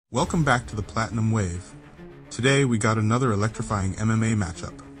Welcome back to the Platinum Wave. Today we got another electrifying MMA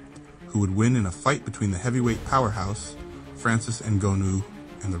matchup. Who would win in a fight between the heavyweight powerhouse, Francis Nganouu,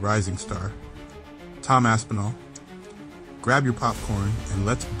 and the rising star, Tom Aspinal? Grab your popcorn and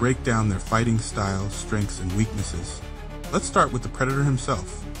let's break down their fighting style, strengths, and weaknesses. Let's start with the Predator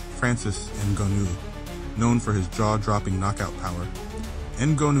himself, Francis Nganouu. Known for his jaw-dropping knockout power,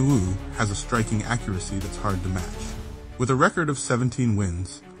 Nganouu has a striking accuracy that's hard to match. With a record of 17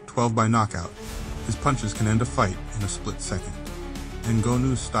 wins, 12 by knockout, his punches can end a fight in a split second.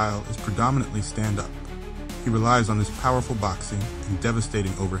 Nganou's style is predominantly stand-up. He relies on his powerful boxing and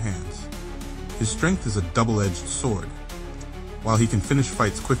devastating overhands. His strength is a double-edged sword. While he can finish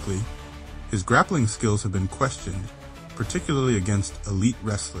fights quickly, his grappling skills have been questioned, particularly against elite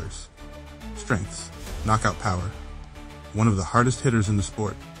wrestlers. Strengths: knockout power. One of the hardest hitters in the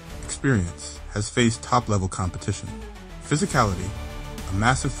sport. Experience: has faced top-level competition. Physicality: a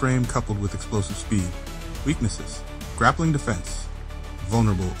massive frame coupled with explosive speed. Weaknesses: grappling defense,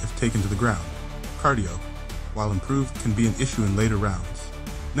 vulnerable if taken to the ground. Cardio, while improved, can be an issue in later rounds.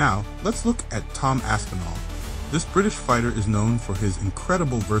 Now, let's look at Tom Aspinal. This British fighter is known for his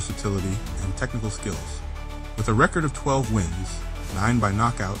incredible versatility and technical skills. With a record of 12 wins, 9 by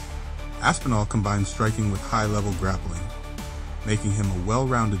knockout, Aspinal combines striking with high-level grappling, making him a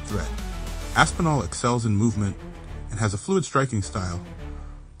well-rounded threat. Aspinal excels in movement and has a fluid striking style,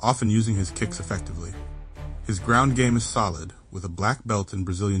 often using his kicks effectively. His ground game is solid, with a black belt in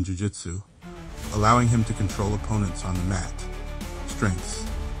Brazilian Jiu-Jitsu, allowing him to control opponents on the mat. Strengths: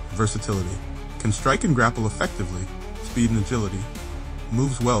 versatility, can strike and grapple effectively, speed and agility,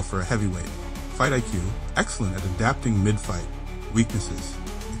 moves well for a heavyweight. Fight IQ, excellent at adapting mid-fight. Weaknesses: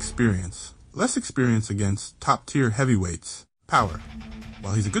 experience, less experience against top-tier heavyweights. Power,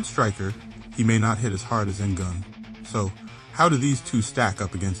 while he's a good striker, he may not hit as hard as Ngannou. So, how do these two stack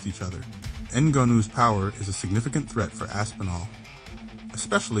up against each other? Ngannou's power is a significant threat for Aspinal,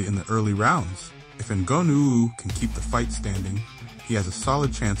 especially in the early rounds. If Nganouu can keep the fight standing, he has a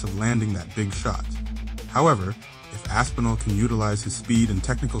solid chance of landing that big shot. However, if Aspinal can utilize his speed and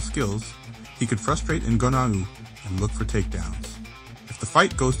technical skills, he could frustrate Nganouu and look for takedowns. If the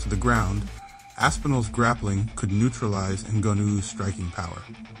fight goes to the ground, Aspinal's grappling could neutralize Ngannou's striking power.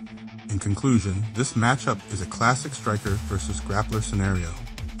 In conclusion, this matchup is a classic striker versus grappler scenario.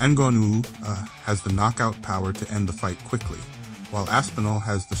 Nganouu has the knockout power to end the fight quickly, while Aspinal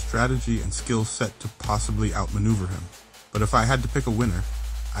has the strategy and skill set to possibly outmaneuver him. But if I had to pick a winner,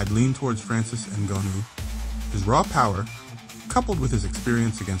 I'd lean towards Francis Nganouu. His raw power, coupled with his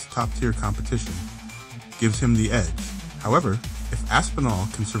experience against top-tier competition, gives him the edge. However, if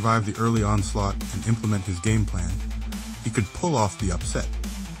Aspinal can survive the early onslaught and implement his game plan, he could pull off the upset.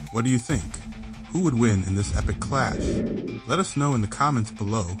 What do you think? Who would win in this epic clash? Let us know in the comments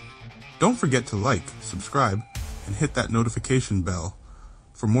below. Don't forget to like, subscribe, and hit that notification bell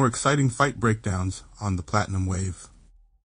for more exciting fight breakdowns on the Platinum Wave.